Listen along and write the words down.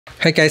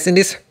Hi guys, in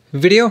this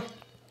video,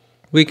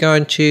 we're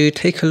going to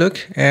take a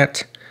look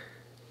at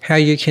how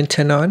you can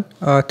turn on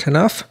or turn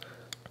off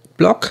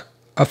block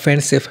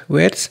offensive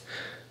words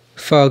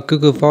for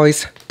Google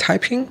Voice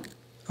typing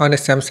on the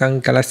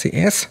Samsung Galaxy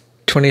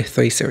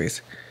S23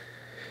 series.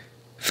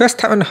 First,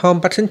 tap on the home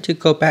button to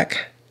go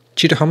back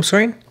to the home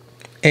screen,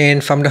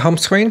 and from the home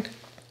screen,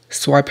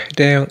 swipe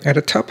down at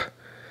the top,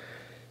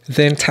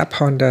 then tap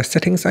on the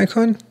settings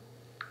icon.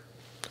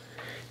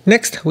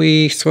 Next,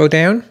 we scroll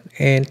down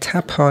and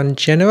tap on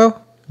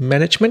General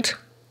Management.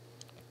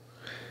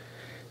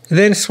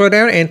 Then scroll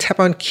down and tap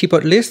on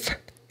Keyboard List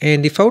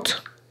and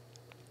Default.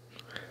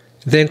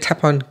 Then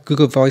tap on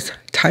Google Voice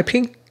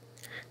Typing.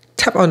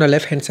 Tap on the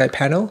left-hand side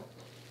panel.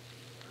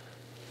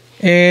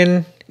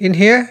 And in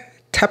here,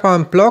 tap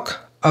on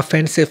Block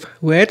Offensive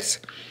Words.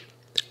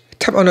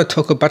 Tap on the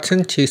toggle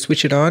button to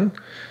switch it on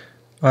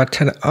or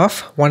turn it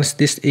off. Once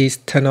this is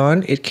turned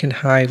on, it can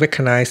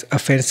recognize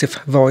offensive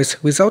voice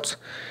results.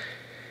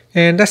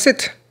 And that's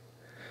it.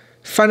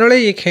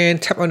 Finally, you can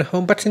tap on the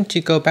home button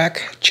to go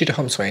back to the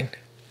home screen.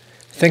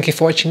 Thank you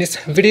for watching this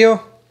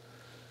video.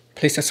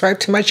 Please subscribe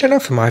to my channel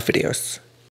for more videos.